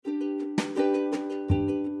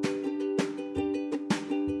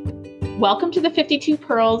Welcome to the 52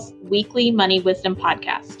 Pearls weekly Money Wisdom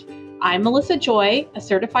podcast. I'm Melissa Joy, a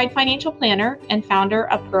certified financial planner and founder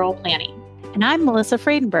of Pearl Planning. And I'm Melissa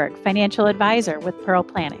Friedenberg, financial advisor with Pearl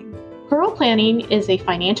Planning. Pearl Planning is a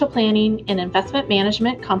financial planning and investment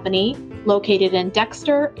management company located in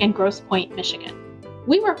Dexter and Grosse Pointe, Michigan.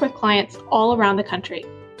 We work with clients all around the country.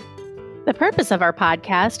 The purpose of our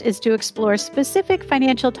podcast is to explore specific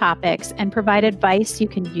financial topics and provide advice you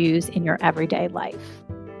can use in your everyday life.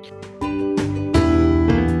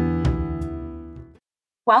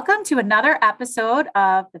 Welcome to another episode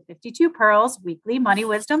of the 52 Pearls weekly Money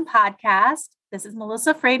Wisdom podcast. This is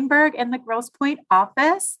Melissa Friedenberg in the Grosse Pointe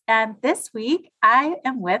office. And this week I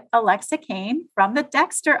am with Alexa Kane from the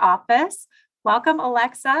Dexter office. Welcome,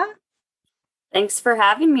 Alexa. Thanks for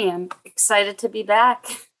having me. I'm excited to be back.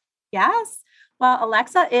 Yes. Well,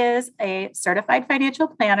 Alexa is a certified financial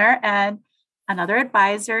planner and another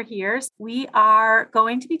advisor here. We are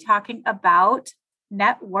going to be talking about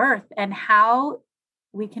net worth and how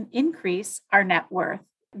we can increase our net worth.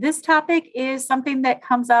 This topic is something that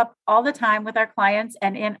comes up all the time with our clients.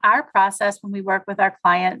 And in our process, when we work with our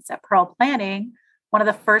clients at Pearl Planning, one of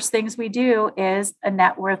the first things we do is a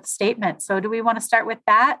net worth statement. So do we want to start with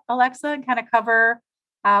that, Alexa, and kind of cover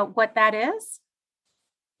what that is?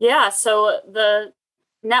 Yeah, so the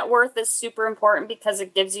net worth is super important because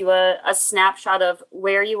it gives you a snapshot of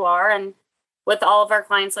where you are. And with all of our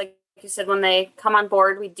clients, like you said, when they come on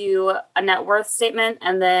board, we do a net worth statement.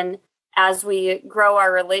 And then as we grow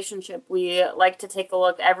our relationship, we like to take a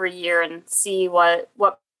look every year and see what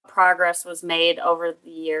progress was made over the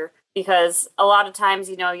year. Because a lot of times,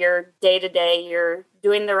 you're day to day, you're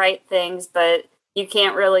doing the right things, but you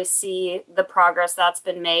can't really see the progress that's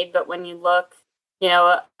been made. But when you look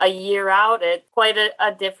a year out, it's quite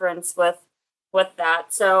a difference with that.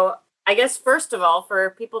 So I guess, first of all, for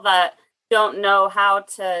people that don't know how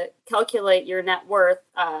to calculate your net worth,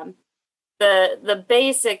 the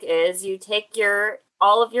basic is you take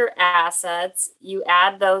all of your assets, you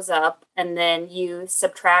add those up, and then you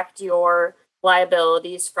subtract your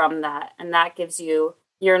liabilities from that. And that gives you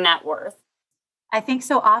your net worth. I think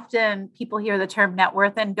so often people hear the term net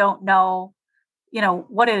worth and don't know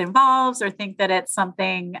what it involves or think that it's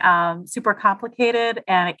something super complicated,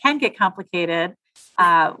 and it can get complicated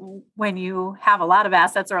when you have a lot of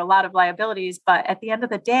assets or a lot of liabilities. But at the end of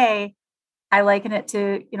the day, I liken it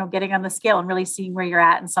to, getting on the scale and really seeing where you're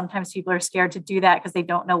at. And sometimes people are scared to do that because they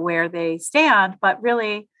don't know where they stand. But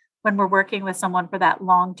really, when we're working with someone for that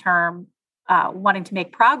long-term, wanting to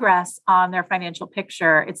make progress on their financial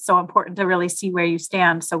picture, it's so important to really see where you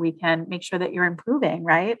stand so we can make sure that you're improving,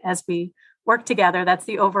 right? As we work together, that's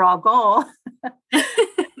the overall goal.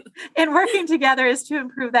 And working together is to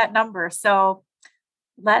improve that number. So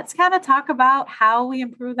let's kind of talk about how we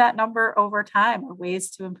improve that number over time, or ways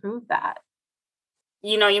to improve that.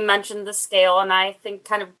 You mentioned the scale, and I think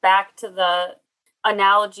kind of back to the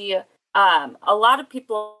analogy, a lot of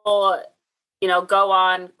people, go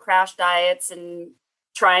on crash diets and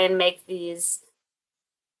try and make these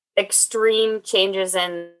extreme changes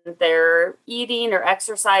in their eating or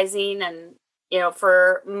exercising. And,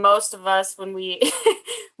 for most of us, when we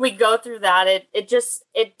we go through that,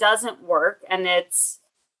 it doesn't work. And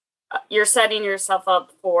you're setting yourself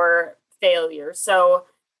up for failure. So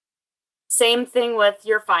same thing with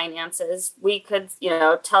your finances. We could,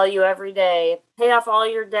 tell you every day, pay off all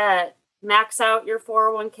your debt, max out your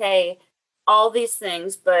 401k, all these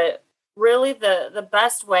things. But really the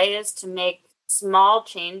best way is to make small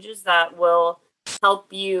changes that will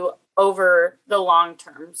help you over the long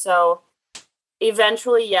term. So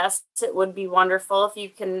eventually, yes, it would be wonderful if you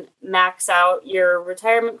can max out your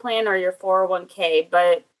retirement plan or your 401k.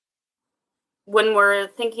 But when we're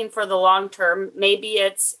thinking for the long term, maybe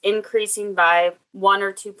it's increasing by 1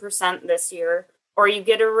 or 2% this year, or you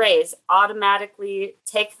get a raise, automatically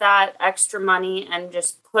take that extra money and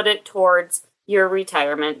just put it towards your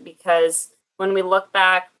retirement. Because when we look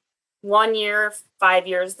back 1 year, 5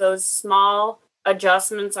 years, those small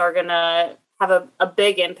adjustments are going to have a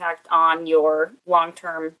big impact on your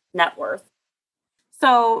long-term net worth.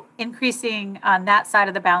 So increasing on that side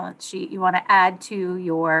of the balance sheet, you want to add to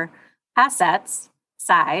your assets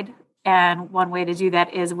side. And one way to do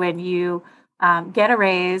that is when you get a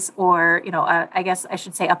raise, or, I guess I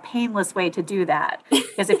should say a painless way to do that.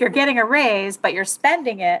 Because if you're getting a raise, but you're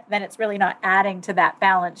spending it, then it's really not adding to that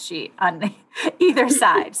balance sheet on either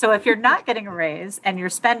side. So if you're not getting a raise and you're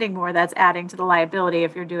spending more, that's adding to the liability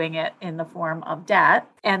if you're doing it in the form of debt.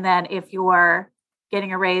 And then if you're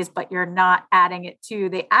getting a raise, but you're not adding it to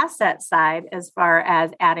the asset side, as far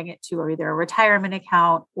as adding it to either a retirement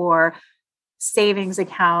account or savings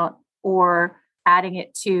account or adding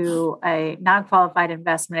it to a non-qualified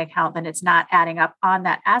investment account, then it's not adding up on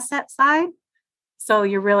that asset side. So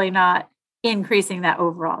you're really not increasing that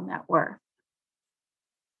overall net worth.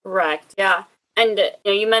 Correct. Yeah. And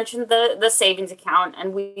you mentioned the savings account,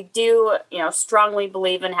 and we do strongly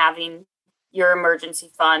believe in having your emergency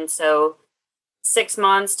fund. So 6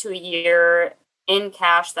 months to a year in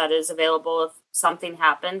cash that is available if something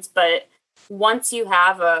happens. But once you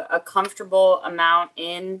have a comfortable amount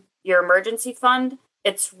in your emergency fund,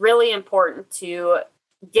 it's really important to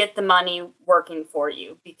get the money working for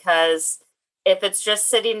you, because if it's just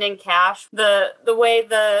sitting in cash, the way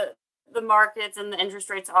the markets and the interest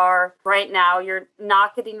rates are right now, you're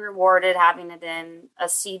not getting rewarded having it in a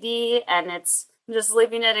CD, and it's just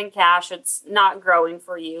leaving it in cash. It's not growing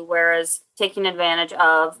for you. Whereas taking advantage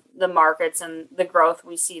of the markets and the growth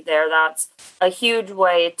we see there, that's a huge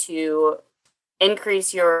way to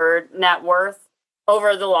increase your net worth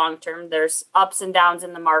over the long term. There's ups and downs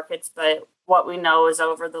in the markets, but what we know is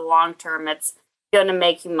over the long term, it's going to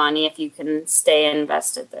make you money if you can stay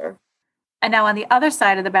invested there. And now on the other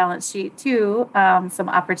side of the balance sheet too, some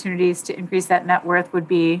opportunities to increase that net worth would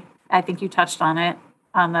be, I think you touched on it,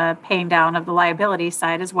 on the paying down of the liability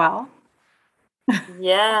side as well.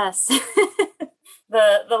 Yes.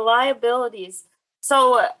 the liabilities.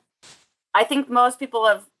 So I think most people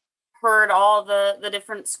have heard all the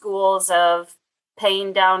different schools of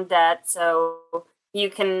paying down debt. So you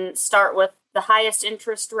can start with the highest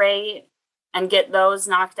interest rate and get those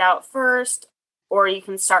knocked out first, or you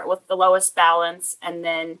can start with the lowest balance and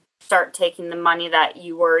then start taking the money that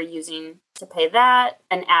you were using to pay that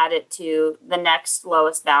and add it to the next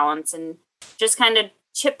lowest balance, and just kind of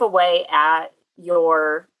chip away at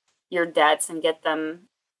your debts and get them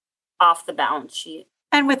off the balance sheet.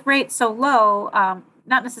 And with rates so low,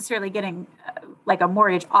 not necessarily getting like a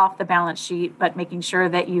mortgage off the balance sheet, but making sure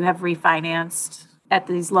that you have refinanced at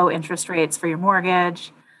these low interest rates for your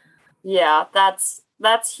mortgage. Yeah, that's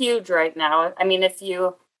huge right now. I mean, if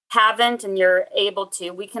you haven't and you're able to,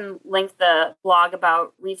 we can link the blog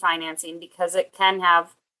about refinancing, because it can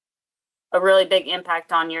have a really big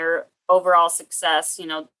impact on your overall success.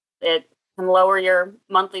 It can lower your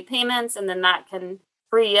monthly payments, and then that can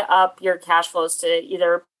free up your cash flows to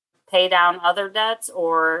either pay down other debts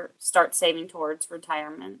or start saving towards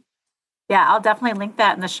retirement. Yeah, I'll definitely link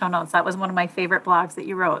that in the show notes. That was one of my favorite blogs that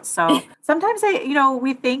you wrote. So sometimes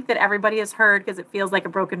we think that everybody has heard, because it feels like a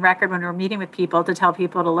broken record when we're meeting with people to tell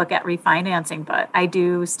people to look at refinancing. But I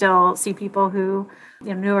do still see people who,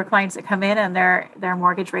 newer clients that come in and their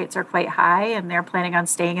mortgage rates are quite high and they're planning on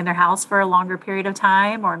staying in their house for a longer period of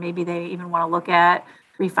time, or maybe they even want to look at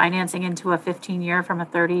refinancing into a 15-year from a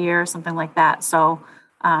 30-year, something like that. So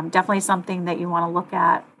definitely something that you want to look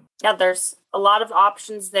at. Yeah, there's a lot of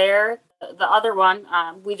options there. The other one,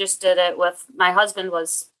 we just did it with my husband,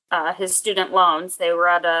 was his student loans. They were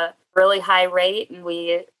at a really high rate, and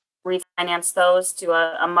we refinanced those to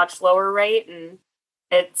a much lower rate. And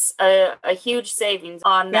it's a huge savings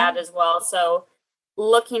on that as well. So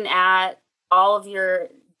looking at all of your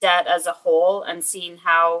debt as a whole and seeing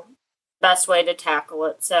how best way to tackle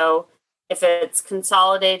it. So if it's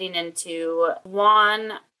consolidating into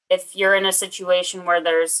one, if you're in a situation where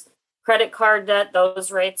there's credit card debt,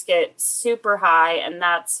 those rates get super high, and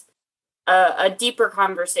that's a deeper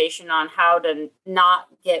conversation on how to not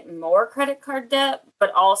get more credit card debt,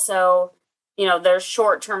 but also, there's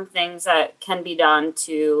short-term things that can be done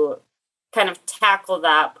to kind of tackle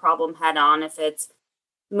that problem head on. If it's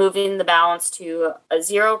moving the balance to a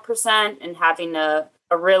 0% and having a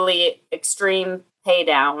really extreme pay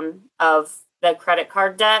down of the credit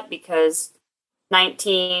card debt, because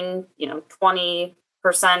 19,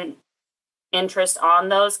 20% interest on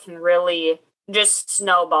those can really just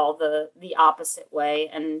snowball the opposite way.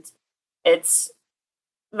 And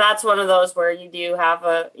that's one of those where you do have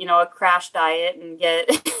a crash diet and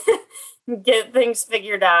get things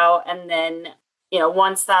figured out. And then,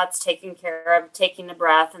 once that's taken care of, taking a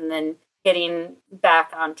breath and then getting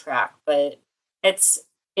back on track. But it's,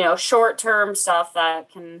 short-term stuff that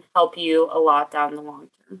can help you a lot down the long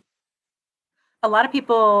term. A lot of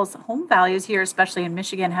people's home values here, especially in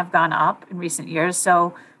Michigan, have gone up in recent years.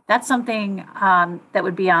 So that's something that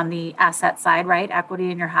would be on the asset side, right? Equity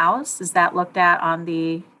in your house. Is that looked at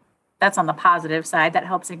that's on the positive side that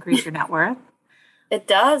helps increase your net worth? It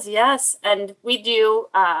does, yes. And we do.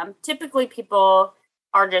 Typically, people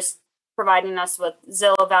are just providing us with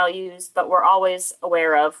Zillow values, but we're always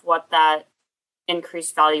aware of what that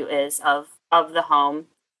increased value is of the home.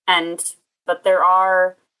 But there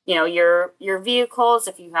are, your vehicles,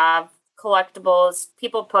 if you have collectibles,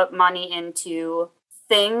 people put money into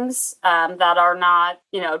things that are not,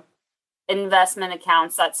 investment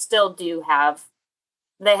accounts that still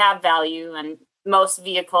they have value, and most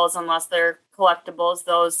vehicles, unless they're collectibles,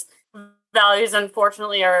 those values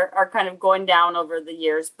unfortunately are kind of going down over the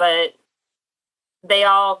years, but they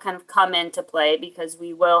all kind of come into play because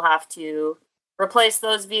we will have to replace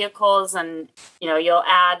those vehicles, and you'll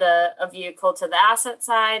add a vehicle to the asset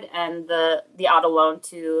side and the auto loan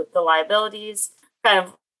to the liabilities, kind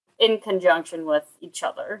of in conjunction with each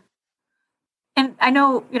other. And I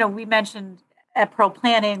know, we mentioned at Pro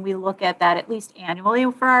Planning, we look at that at least annually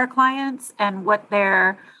for our clients and what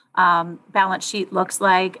their balance sheet looks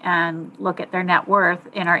like and look at their net worth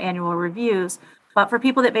in our annual reviews. But for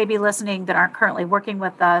people that may be listening that aren't currently working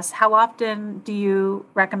with us, how often do you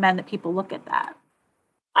recommend that people look at that?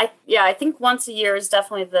 I think once a year is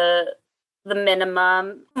definitely the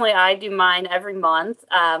minimum. I do mine every month.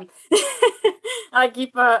 I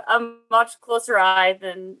keep a much closer eye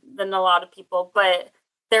than a lot of people, but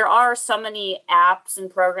there are so many apps and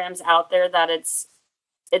programs out there that it's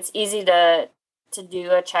easy to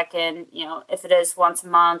do a check-in, if it is once a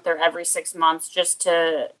month or every 6 months, just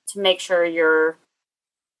to make sure you're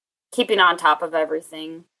keeping on top of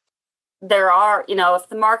everything. There are, if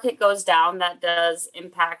the market goes down, that does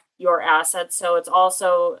impact your assets. So it's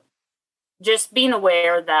also just being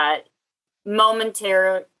aware that a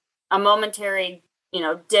momentary,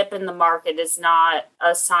 dip in the market is not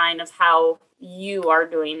a sign of how you are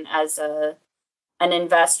doing as an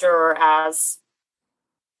investor or as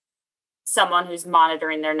someone who's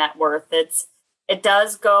monitoring their net worth. It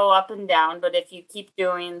does go up and down, but if you keep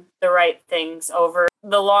doing the right things over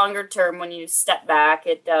the longer term, when you step back,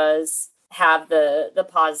 it does have the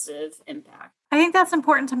positive impact. I think that's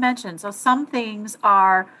important to mention. So some things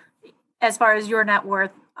are, as far as your net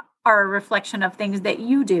worth, are a reflection of things that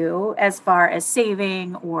you do as far as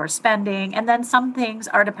saving or spending. And then some things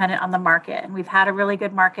are dependent on the market. And we've had a really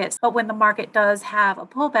good market. But when the market does have a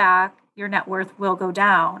pullback, your net worth will go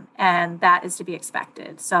down. And that is to be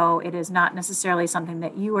expected. So it is not necessarily something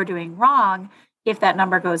that you are doing wrong. If that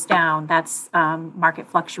number goes down, that's market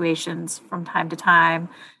fluctuations from time to time,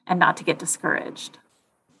 and not to get discouraged.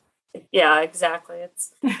 Yeah, exactly.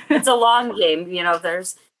 It's a long game.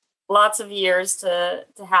 There's lots of years to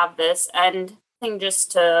have this. And I think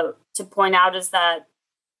just to point out is that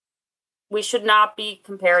we should not be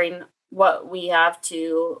comparing what we have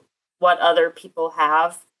to what other people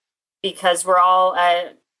have, because we're all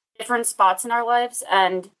at different spots in our lives,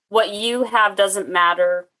 and what you have doesn't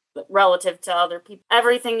matter relative to other people.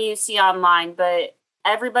 Everything you see online, but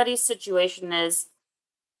everybody's situation is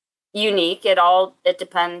unique. It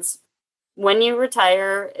depends when you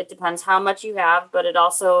retire. It depends how much you have, but it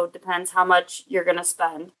also depends how much you're going to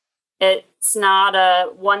spend. It's not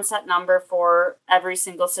a one set number for every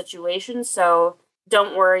single situation. So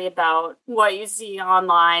don't worry about what you see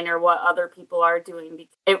online or what other people are doing.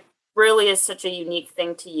 It really is such a unique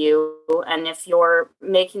thing to you. And if you're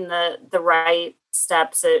making the right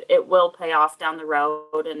steps, it will pay off down the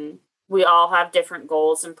road. And we all have different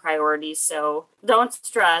goals and priorities. So don't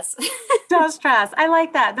stress. Don't stress. I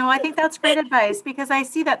like that. No, I think that's great advice, because I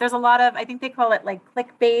see that there's a lot of, I think they call it like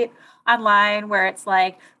clickbait online, where it's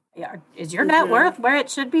like, is your net worth where it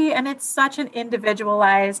should be? And it's such an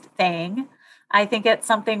individualized thing. I think it's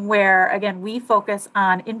something where, again, we focus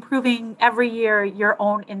on improving every year your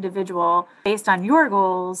own individual based on your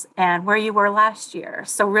goals and where you were last year.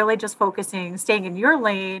 So really just staying in your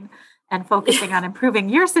lane and focusing on improving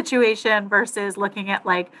your situation versus looking at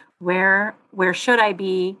like, where should I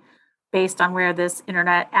be based on where this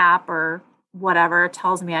internet app or whatever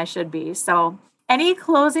tells me I should be. So any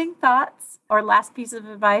closing thoughts or last piece of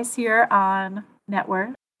advice here on net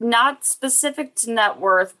worth? Not specific to net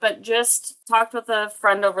worth, but just talked with a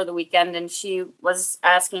friend over the weekend, and she was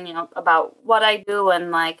asking, about what I do, and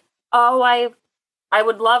like, I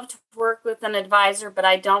would love to work with an advisor, but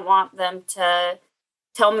I don't want them to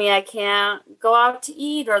tell me I can't go out to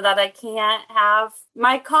eat, or that I can't have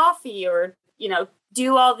my coffee, or,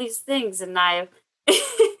 do all these things. And I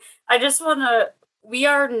just we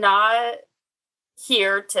are not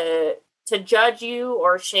here to judge you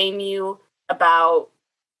or shame you about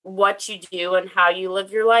what you do and how you live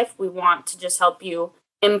your life. We want to just help you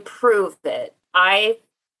improve it. I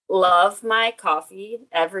love my coffee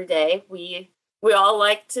every day. We all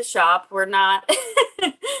like to shop. We're not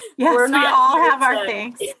yes, we all have our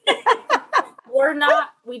things.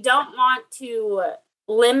 We don't want to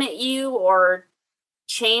limit you or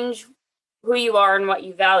change who you are and what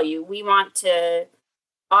you value. We want to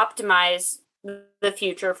optimize the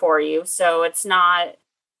future for you. So it's not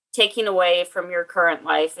taking away from your current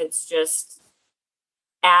life. It's just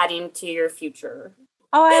adding to your future.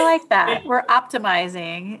 Oh, I like that. We're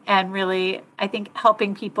optimizing and really, I think,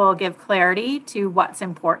 helping people give clarity to what's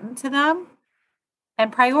important to them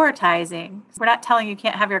and prioritizing. We're not telling you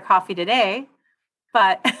can't have your coffee today,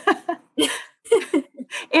 but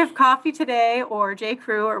if coffee today or J.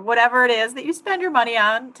 Crew or whatever it is that you spend your money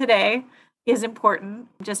on today is important,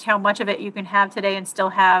 just how much of it you can have today and still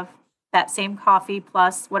have that same coffee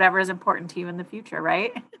plus whatever is important to you in the future,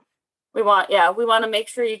 right? We want to make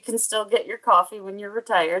sure you can still get your coffee when you're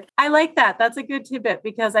retired. I like that. That's a good tidbit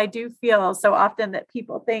because I do feel so often that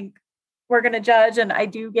people think we're going to judge. And I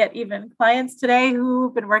do get even clients today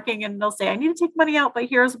who've been working and they'll say, I need to take money out, but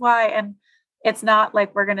here's why. And it's not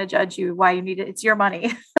like we're going to judge you why you need it. It's your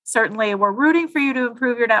money. Certainly we're rooting for you to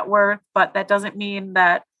improve your net worth, but that doesn't mean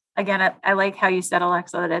that, again, I like how you said,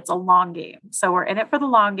 Alexa, that it's a long game. So we're in it for the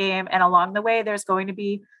long game. And along the way, there's going to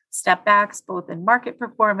be step backs, both in market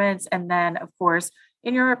performance. And then of course,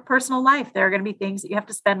 in your personal life, there are going to be things that you have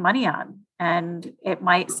to spend money on. And it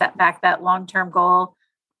might set back that long-term goal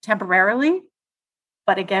temporarily.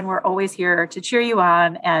 But again, we're always here to cheer you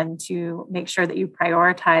on and to make sure that you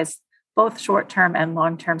prioritize both short-term and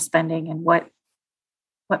long-term spending and what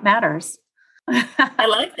matters. I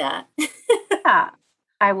like that. Yeah.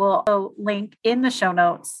 I will link in the show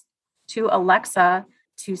notes to Alexa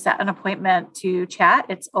to set an appointment to chat.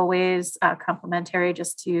 It's always complimentary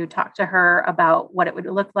just to talk to her about what it would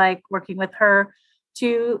look like working with her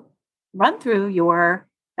to run through your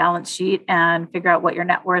balance sheet and figure out what your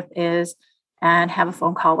net worth is and have a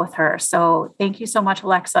phone call with her. So thank you so much,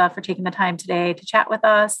 Alexa, for taking the time today to chat with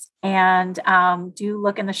us. And do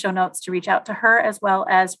look in the show notes to reach out to her as well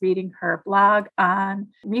as reading her blog on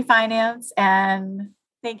refinance. And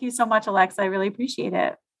thank you so much, Alexa. I really appreciate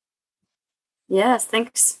it. Yes,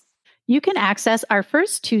 thanks. You can access our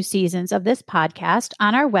first 2 seasons of this podcast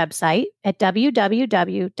on our website at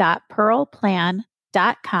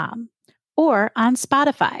www.pearlplan.com or on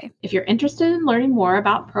Spotify. If you're interested in learning more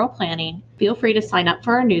about Pearl Planning, feel free to sign up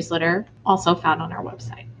for our newsletter, also found on our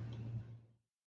website.